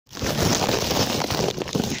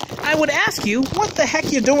I would ask you what the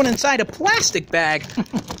heck you're doing inside a plastic bag.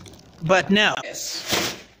 But no.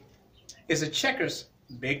 This is a Checkers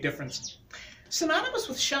big difference. Synonymous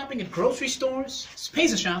with shopping at grocery stores,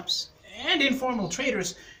 spaza shops, and informal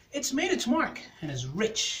traders, it's made its mark and is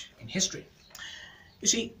rich in history. You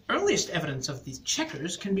see, earliest evidence of these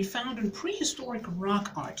checkers can be found in prehistoric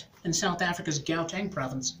rock art in South Africa's Gauteng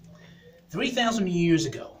province. 3,000 years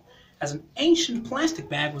ago, as an ancient plastic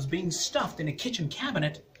bag was being stuffed in a kitchen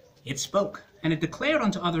cabinet, it spoke, and it declared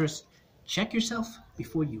unto others, "Check yourself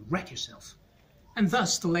before you wreck yourself." And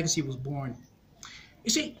thus the legacy was born.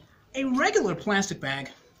 You see, a regular plastic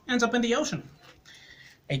bag ends up in the ocean.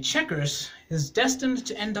 A Checkers is destined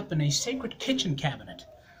to end up in a sacred kitchen cabinet,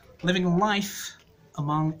 living life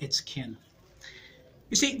among its kin.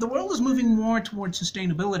 You see, the world is moving more towards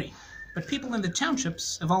sustainability, but people in the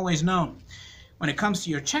townships have always known, when it comes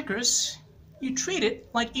to your Checkers, you treat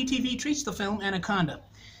it like ETV treats the film Anaconda.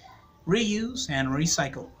 Reuse and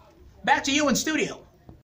recycle. Back to you in studio.